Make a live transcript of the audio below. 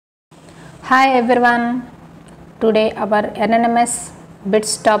Hi everyone, today our NMMS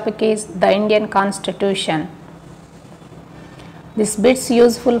bits topic is the Indian Constitution. This bits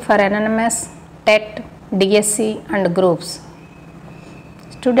useful for NMMS, TET, DSC and groups.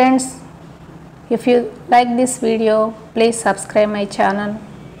 Students, if you like this video, please subscribe my channel.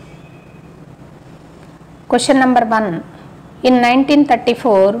 Question number 1. In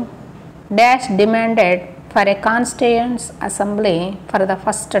 1934, Dash demanded for a Constituent Assembly for the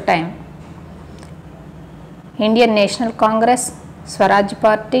first time. Indian National Congress, Swaraj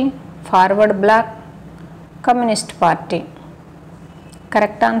Party, Forward Bloc, Communist Party.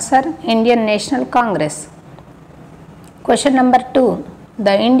 Correct answer, Indian National Congress. Question number 2.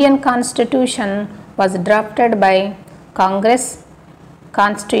 The Indian Constitution was drafted by Congress,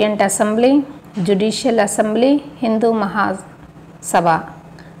 Constituent Assembly, Judicial Assembly, Hindu Mahasabha.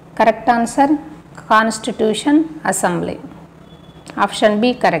 Correct answer, Constitution Assembly. Option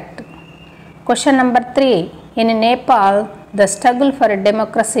B correct. Question number 3. In Nepal, the struggle for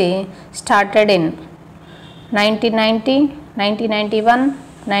democracy started in 1990, 1991,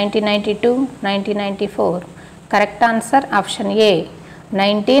 1992, 1994. Correct answer option A,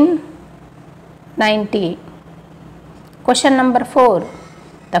 1990. Question number 4.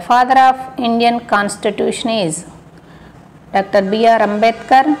 The father of Indian Constitution is Dr. B.R.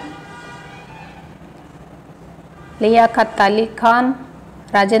 Ambedkar, Liaquat Ali Khan,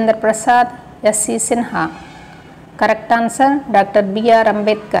 Rajendra Prasad, S.C. Sinha. Correct answer, Dr. B.R.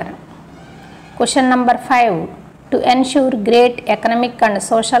 Ambedkar. Question number 5. To ensure great economic and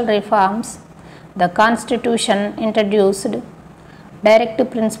social reforms, the Constitution introduced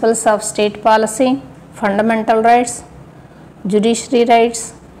direct principles of state policy, fundamental rights, judiciary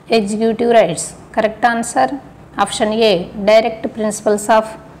rights, executive rights. Correct answer, option A, direct principles of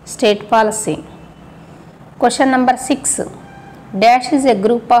state policy. Question number 6. Dash is a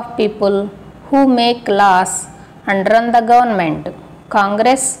group of people who make laws and run the government.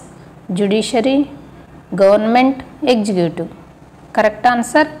 Congress, Judiciary, Government, Executive. Correct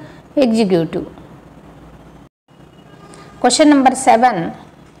answer, Executive. Question number 7.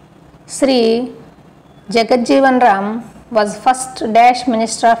 Sri Jagajjeevan Ram was first Dash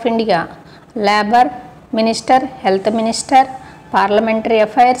Minister of India. Labour Minister, Health Minister, Parliamentary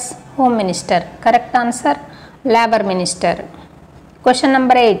Affairs, Home Minister. Correct answer, Labour Minister. Question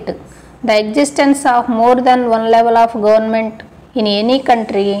number 8. The existence of more than one level of government in any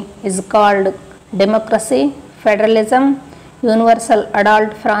country is called democracy, federalism, universal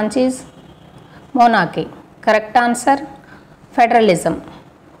adult franchise, monarchy. Correct answer, federalism.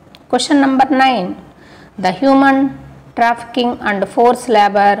 Question number 9. The human trafficking and forced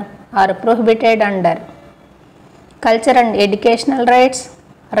labor are prohibited under culture and educational rights,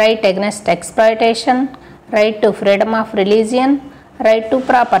 right against exploitation, right to freedom of religion, right to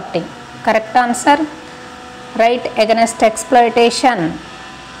property. Correct answer, right against exploitation.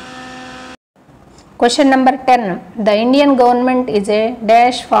 Question number 10. The Indian government is a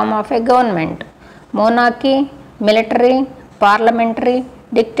dash form of a government. Monarchy, military, parliamentary,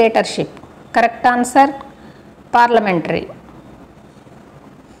 dictatorship. Correct answer, parliamentary.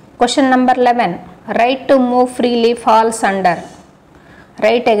 Question number 11. Right to move freely falls under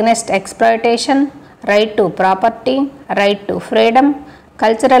right against exploitation, right to property, right to freedom,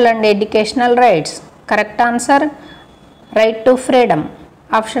 cultural and educational rights. Correct answer, right to freedom.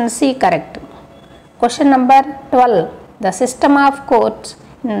 Option C correct. Question number 12. The system of courts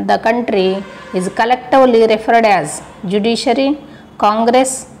in the country is collectively referred as judiciary,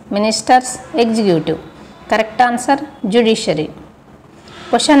 Congress, ministers, executive. Correct answer, judiciary.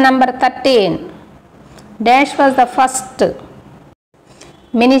 Question number 13. Dash was the first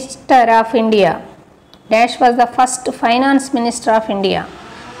Minister of India. Dash was the first Finance Minister of India.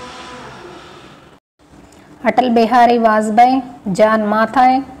 Atal Bihari Vajpayee, John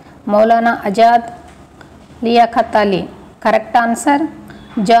Mathai, Maulana Azad, Liaquat Ali. Correct answer,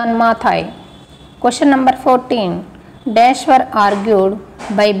 John Mathai. Question number 14. Dash were argued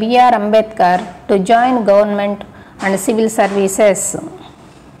by B.R. Ambedkar to join government and civil services.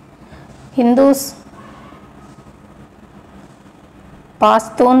 Hindus,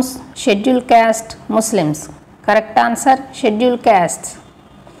 Pashtuns, scheduled caste, Muslims. Correct answer, scheduled castes.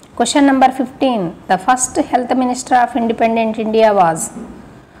 Question number 15. The first health minister of independent India was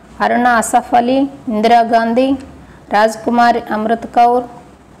Aruna Asaf Ali, Indira Gandhi, Rajkumari Amrit Kaur,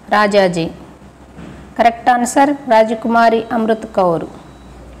 Rajaji. Correct answer, Rajkumari Amrit Kaur.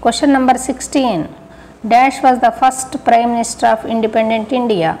 Question number 16. Dash was the first prime minister of independent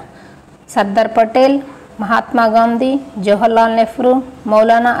India. Sardar Patel, Mahatma Gandhi, Jawaharlal Nehru,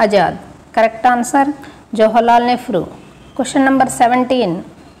 Maulana Azad. Correct answer, Jawaharlal Nehru. Question number 17.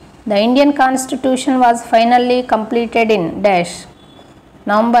 The Indian Constitution was finally completed in dash.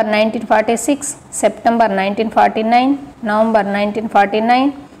 November 1946, September 1949, November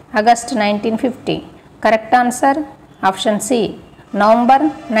 1949, August 1950. Correct answer option C, November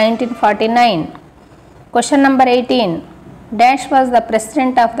 1949. Question number 18. Dash was the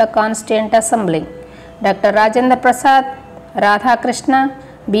President of the Constituent Assembly. Dr. Rajendra Prasad, Radhakrishna,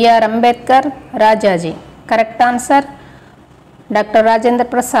 B.R. Ambedkar, Rajaji. Correct answer Dr. Rajendra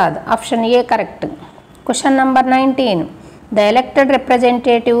Prasad, option A correct. Question number 19. The elected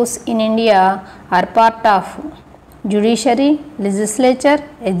representatives in India are part of judiciary, legislature,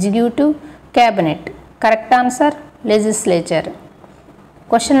 executive, cabinet. Correct answer legislature.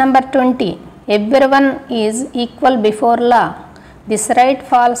 Question number 20. Everyone is equal before law. This right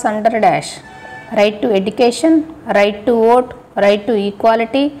falls under dash. Right to education, right to vote, right to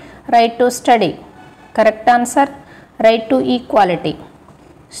equality, right to study. Correct answer right to equality.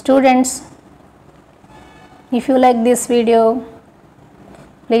 Students, if you like this video,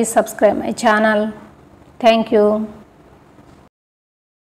 please subscribe my channel. Thank you.